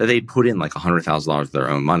afterwards that they'd put in like $100,000 of their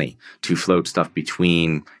own money to float stuff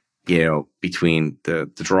between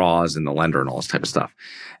the draws and the lender and all this type of stuff.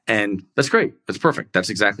 And that's great. That's perfect.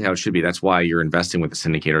 That's exactly how it should be. That's why you're investing with a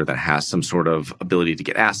syndicator that has some sort of ability to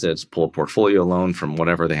get assets, pull a portfolio loan from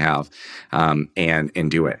whatever they have,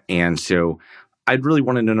 and do it. And so I'd really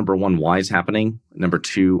want to know, number one, why it's happening. Number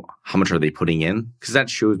two, how much are they putting in? Because that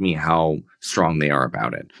shows me how strong they are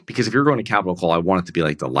about it. Because if you're going to capital call, I want it to be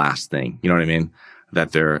like the last thing. You know what I mean?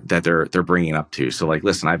 That they're bringing it up to. So like,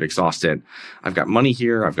 listen, I've exhausted. I've got money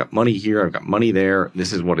here. I've got money here. I've got money there.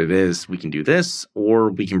 This is what it is. We can do this, or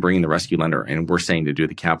we can bring in the rescue lender. And we're saying to do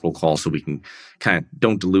the capital call so we can kind of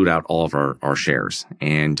don't dilute out all of our shares.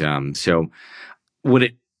 And so would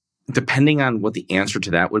it? Depending on what the answer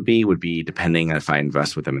to that would be depending on if I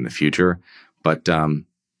invest with them in the future. But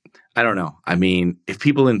I don't know. I mean, if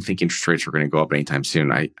people didn't think interest rates were going to go up anytime soon,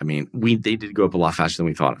 they did go up a lot faster than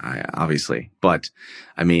we thought, obviously. But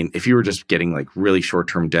I mean, if you were just getting like really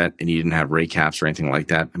short-term debt and you didn't have rate caps or anything like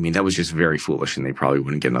that, I mean, that was just very foolish, and they probably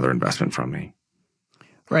wouldn't get another investment from me.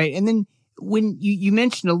 Right. And then when you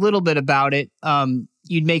mentioned a little bit about it,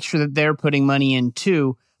 you'd make sure that they're putting money in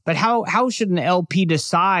too. But how should an LP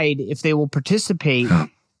decide if they will participate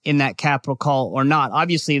in that capital call or not?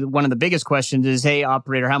 Obviously, one of the biggest questions is, hey,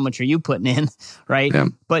 operator, how much are you putting in, right? Yeah.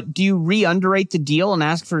 But do you re-underwrite the deal and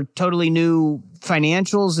ask for totally new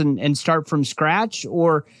financials and start from scratch?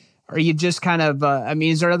 Or are you just kind of,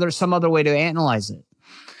 is there some other way to analyze it?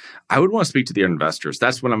 I would want to speak to the investors.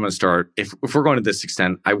 That's when I'm going to start. If we're going to this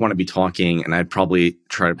extent, I want to be talking, and I'd probably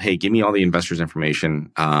try to, hey, give me all the investors' information.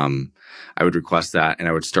 I would request that, and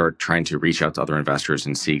I would start trying to reach out to other investors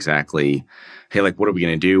and see exactly, hey, like, what are we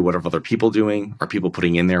going to do? What are other people doing? Are people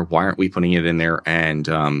putting in there? Why aren't we putting it in there? And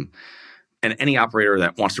any operator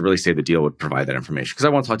that wants to really save the deal would provide that information, because I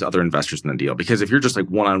want to talk to other investors in the deal. Because if you're just like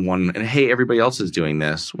one-on-one and, hey, everybody else is doing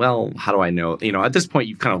this, well, how do I know? At this point,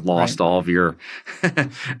 you've kind of lost all of your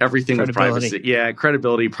everything with privacy. Yeah,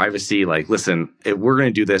 credibility, privacy. Like, listen, if we're going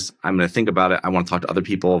to do this, I'm going to think about it. I want to talk to other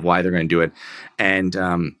people of why they're going to do it. And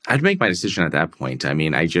I'd make my decision at that point. I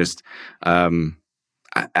mean, I just, the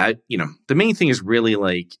main thing is really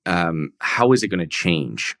like, how is it going to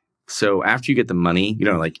change? So after you get the money,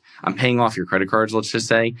 like I'm paying off your credit cards, let's just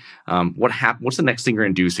say, what's the next thing you're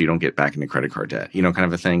going to do so you don't get back into credit card debt, kind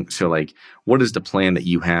of a thing. So like, what is the plan that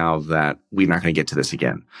you have that we're not going to get to this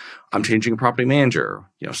again? I'm changing a property manager.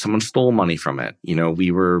 Someone stole money from it. We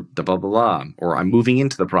were the blah, blah, blah, or I'm moving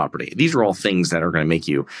into the property. These are all things that are going to make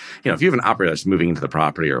you, if you have an operator that's moving into the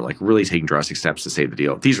property or like really taking drastic steps to save the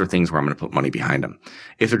deal, these are things where I'm going to put money behind them.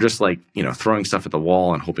 If they're just like, throwing stuff at the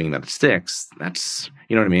wall and hoping that it sticks, that's,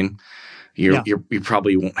 you know what I mean? You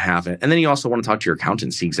probably won't have it. And then you also want to talk to your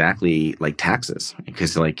accountant, see exactly like taxes,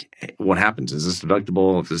 because like what happens? Is this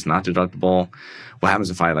deductible? If it's not deductible, what happens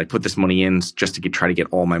if I like put this money in just to try to get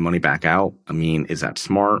all my money back out? I mean, is that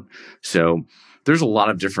smart? So there's a lot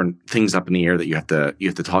of different things up in the air that you have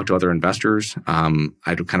to talk to other investors.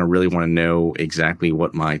 I kind of really want to know exactly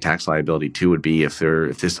what my tax liability too would be if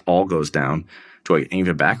this all goes down. Do I aim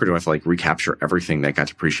it back, or do I have to like recapture everything that got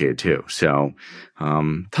depreciated too? So,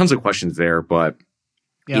 tons of questions there, but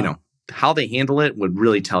how they handle it would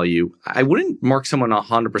really tell you. I wouldn't mark someone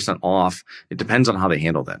 100% off. It depends on how they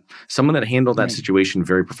handled it. Someone that handled that situation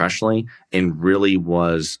very professionally and really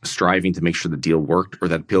was striving to make sure the deal worked or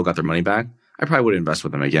that people got their money back, I probably would invest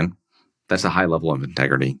with them again. That's a high level of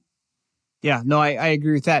integrity. Yeah, no, I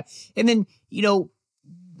agree with that. And then,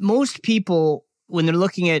 most people, when they're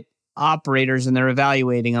looking at operators and they're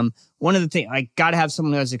evaluating them, one of the things, I got to have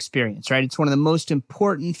someone who has experience, right? It's one of the most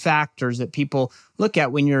important factors that people look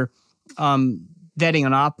at when you're vetting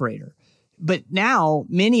an operator. But now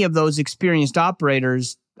many of those experienced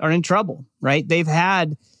operators are in trouble, right? They've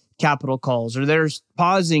had capital calls or there's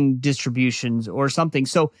pausing distributions or something.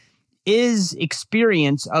 So is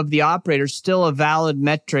experience of the operator still a valid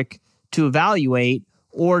metric to evaluate,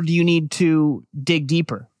 or do you need to dig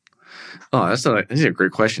deeper? Oh, these are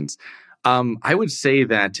great questions. I would say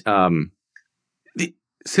that the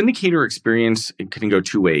syndicator experience can go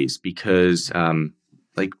two ways because,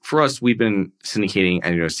 like for us, we've been syndicating,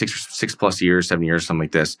 6+ years, 7 years, something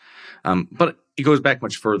like this. But it goes back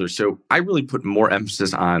much further. So I really put more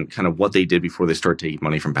emphasis on kind of what they did before they start taking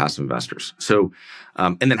money from passive investors. So,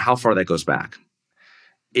 and then how far that goes back.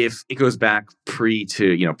 If it goes back pre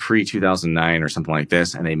 2009 or something like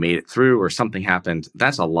this, and they made it through or something happened,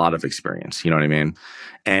 that's a lot of experience. You know what I mean?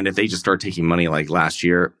 And if they just start taking money like last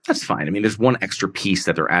year, that's fine. I mean, there's one extra piece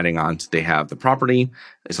that they're adding on. They have the property.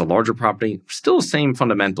 It's a larger property, still the same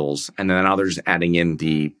fundamentals. And then now they're just adding in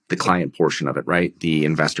the client portion of it, right? The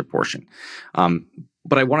investor portion.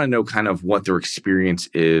 But I want to know kind of what their experience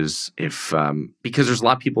is because there's a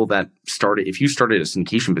lot of people that if you started a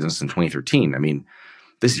syndication business in 2013, I mean,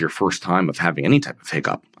 this is your first time of having any type of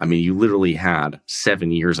hiccup. I mean, you literally had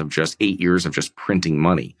 8 years of just printing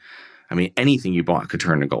money. I mean, anything you bought could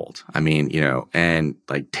turn to gold. I mean, and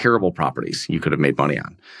like terrible properties you could have made money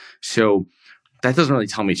on. So that doesn't really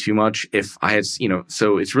tell me too much. If I had,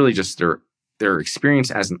 so it's really just their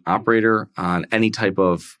experience as an operator on any type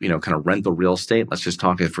of, kind of rental real estate. Let's just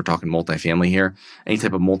talk, if we're talking multifamily here, any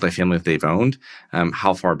type of multifamily that they've owned,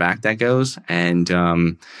 how far back that goes. And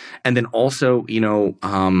then also,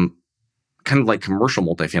 kind of like commercial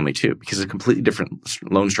multifamily too, because it's completely different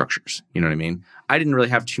loan structures. You know what I mean? I didn't really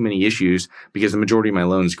have too many issues because the majority of my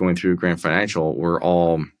loans going through Grant Financial were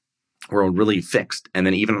all really fixed. And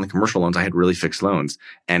then even on the commercial loans, I had really fixed loans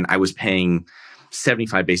and I was paying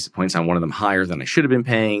 75 basis points on one of them higher than I should have been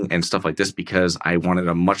paying and stuff like this because I wanted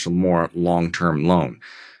a much more long-term loan.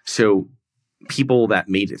 So people that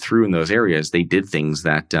made it through in those areas, they did things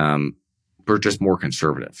that were just more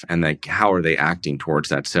conservative. And like, how are they acting towards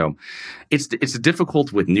that? So it's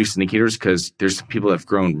difficult with new syndicators because there's people that have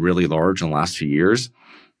grown really large in the last few years,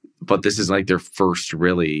 but this is like their first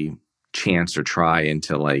really chance or try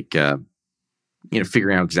into like,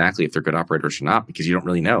 figuring out exactly if they're good operators or not, because you don't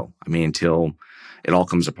really know. I mean, until it all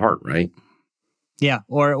comes apart, right? Yeah,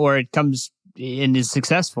 or it comes and is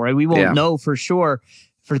successful, right? We won't know for sure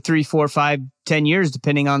for 3, 4, 5, 10 years,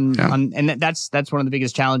 depending on and that's one of the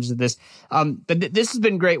biggest challenges of this. But this has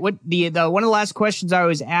been great. What the one of the last questions I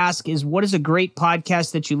always ask is, what is a great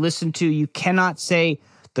podcast that you listen to? You cannot say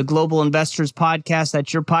the Global Investors Podcast.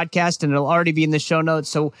 That's your podcast, and it'll already be in the show notes.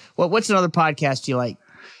 So, what's another podcast you like?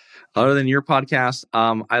 Other than your podcast,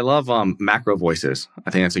 I love Macro Voices. I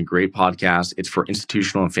think that's a great podcast. It's for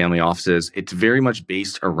institutional and family offices. It's very much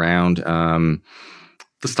based around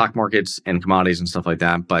the stock markets and commodities and stuff like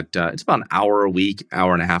that. But it's about an hour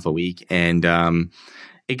and a half a week. And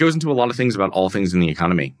it goes into a lot of things about all things in the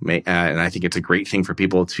economy. And I think it's a great thing for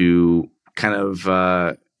people to kind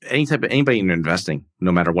of anybody in investing,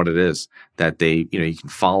 no matter what it is, that they, you can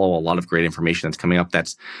follow a lot of great information that's coming up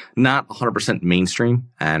that's not 100% mainstream.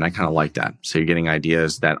 And I kind of like that. So you're getting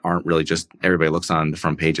ideas that aren't really just everybody looks on the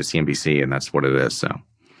front page of CNBC and that's what it is. So.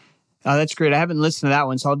 Oh, that's great. I haven't listened to that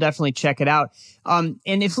one, so I'll definitely check it out. And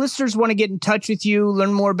if listeners want to get in touch with you,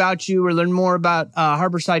 learn more about you, or learn more about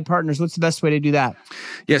Harborside Partners, what's the best way to do that?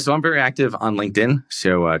 Yeah, so I'm very active on LinkedIn.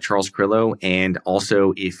 So Charles Carillo, and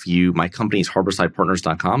also my company is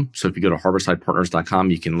harborsidepartners.com. So if you go to harborsidepartners.com,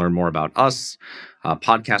 you can learn more about us.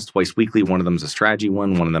 Podcast twice weekly. One of them is a strategy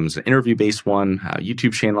one. One of them is an interview-based one.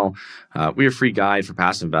 YouTube channel. We have a free guide for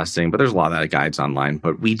passive investing, but there's a lot of that guides online.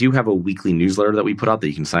 But we do have a weekly newsletter that we put out that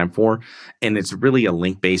you can sign up for, and it's really a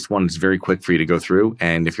link-based one. It's very quick for you to go through,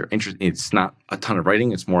 and if you're interested, it's not a ton of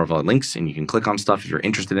writing. It's more of links, and you can click on stuff if you're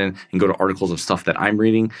interested in, and go to articles of stuff that I'm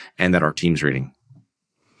reading and that our team's reading.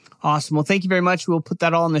 Awesome. Well, thank you very much. We'll put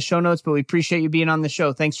that all in the show notes, but we appreciate you being on the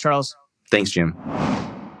show. Thanks, Charles. Thanks, Jim.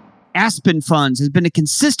 Aspen Funds has been a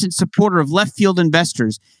consistent supporter of Left Field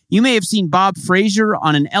Investors. You may have seen Bob Frazier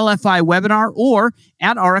on an LFI webinar or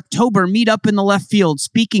at our October meetup in the Left Field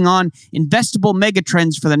speaking on investable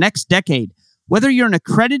megatrends for the next decade. Whether you're an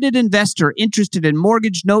accredited investor interested in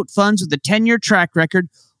mortgage note funds with a 10-year track record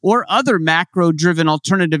or other macro-driven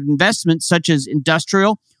alternative investments such as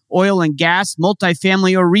industrial, oil and gas,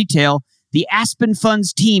 multifamily, or retail, the Aspen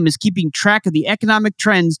Funds team is keeping track of the economic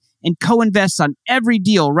trends and co-invests on every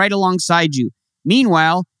deal right alongside you.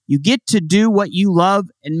 Meanwhile, you get to do what you love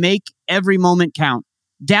and make every moment count.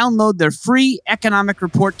 Download their free economic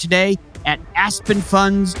report today at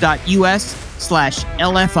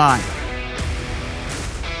aspenfunds.us/LFI.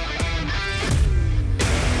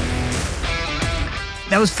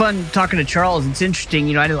 That was fun talking to Charles. It's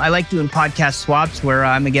interesting. I like doing podcast swaps where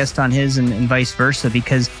I'm a guest on his and vice versa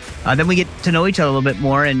because then we get to know each other a little bit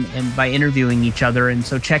more and by interviewing each other. And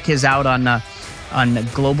so check his out on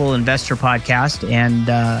Global Investor Podcast. And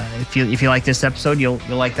if you like this episode, you'll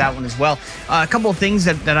like that one as well. A couple of things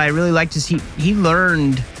that I really like to see. He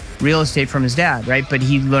learned real estate from his dad, right? But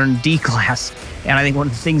he learned D-class. And I think one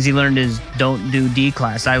of the things he learned is don't do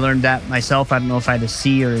D-class. I learned that myself. I don't know if I had a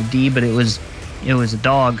C or a D, but it was a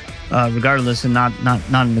dog, regardless, and not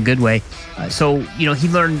in a good way. So he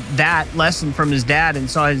learned that lesson from his dad and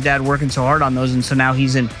saw his dad working so hard on those. And so now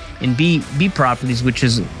he's in B properties, which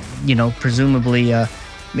is, presumably, I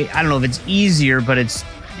don't know if it's easier, but it's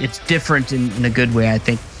different in a good way, I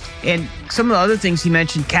think. And some of the other things he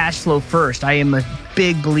mentioned, cash flow first. I am a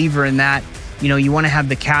big believer in that. You want to have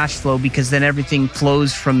the cash flow because then everything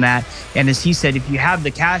flows from that. And as he said, if you have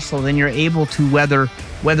the cash flow, then you're able to weather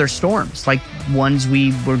storms like ones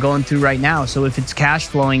we're going through right now. So if it's cash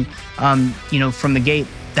flowing, from the gate,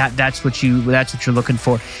 that's what you're looking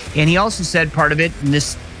for. And he also said part of it, and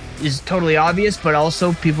this is totally obvious, but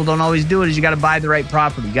also people don't always do it, is you got to buy the right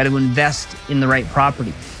property. You got to invest in the right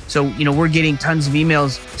property. So, we're getting tons of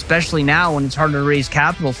emails, especially now when it's harder to raise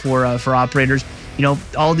capital for operators.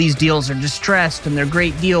 All these deals are distressed and they're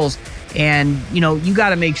great deals. And, you got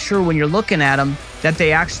to make sure when you're looking at them that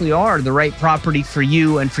they actually are the right property for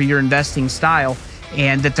you and for your investing style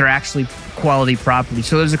and that they're actually quality property.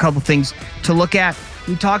 So there's a couple things to look at.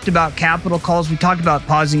 We talked about capital calls. We talked about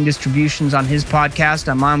pausing distributions on his podcast.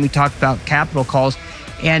 On mine, we talked about capital calls.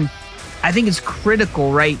 And I think it's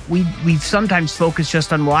critical, right? We've sometimes focused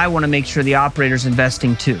just on, I want to make sure the operator's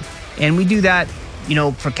investing too. And we do that,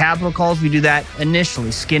 for capital calls, we do that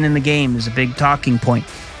initially. Skin in the game is a big talking point.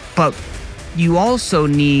 But you also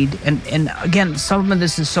need, and again, some of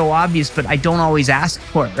this is so obvious, but I don't always ask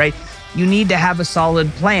for it, right? You need to have a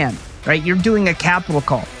solid plan, right? You're doing a capital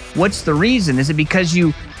call. What's the reason? Is it because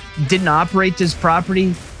you didn't operate this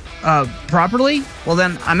property properly? Well,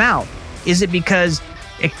 then I'm out. Is it because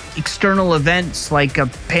external events like a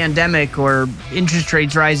pandemic or interest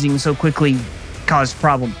rates rising so quickly caused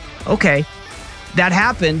problem? Okay, that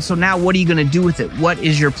happened. So now what are you going to do with it? What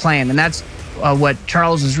is your plan? And that's what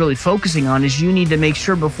Charles is really focusing on, is you need to make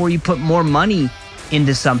sure before you put more money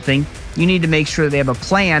into something, you need to make sure they have a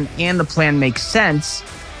plan and the plan makes sense.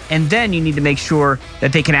 And then you need to make sure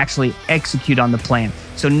that they can actually execute on the plan.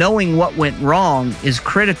 So knowing what went wrong is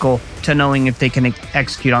critical to knowing if they can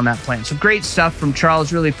execute on that plan. So great stuff from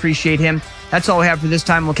Charles. Really appreciate him. That's all we have for this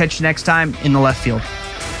time. We'll catch you next time in the Left Field.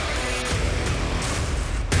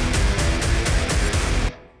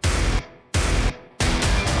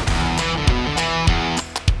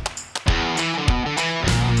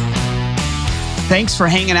 Thanks for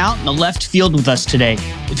hanging out in the left field with us today.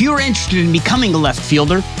 If you are interested in becoming a left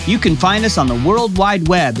fielder, you can find us on the World Wide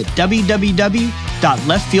Web at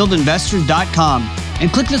www.leftfieldinvestors.com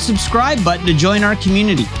and click the subscribe button to join our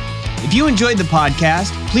community. If you enjoyed the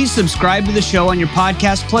podcast, please subscribe to the show on your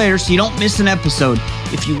podcast player so you don't miss an episode.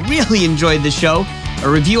 If you really enjoyed the show, a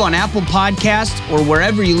review on Apple Podcasts or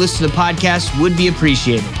wherever you listen to podcasts would be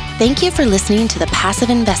appreciated. Thank you for listening to the Passive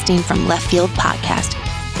Investing from Left Field podcast.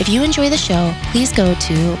 If you enjoy the show, please go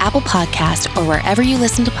to Apple Podcast or wherever you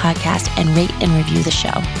listen to podcasts and rate and review the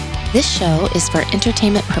show. This show is for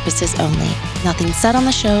entertainment purposes only. Nothing said on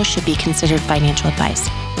the show should be considered financial advice.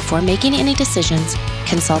 Before making any decisions,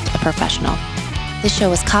 consult a professional. This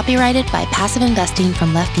show is copyrighted by Passive Investing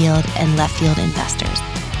from Left Field and Left Field Investors.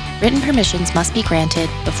 Written permissions must be granted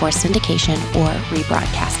before syndication or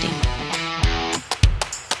rebroadcasting.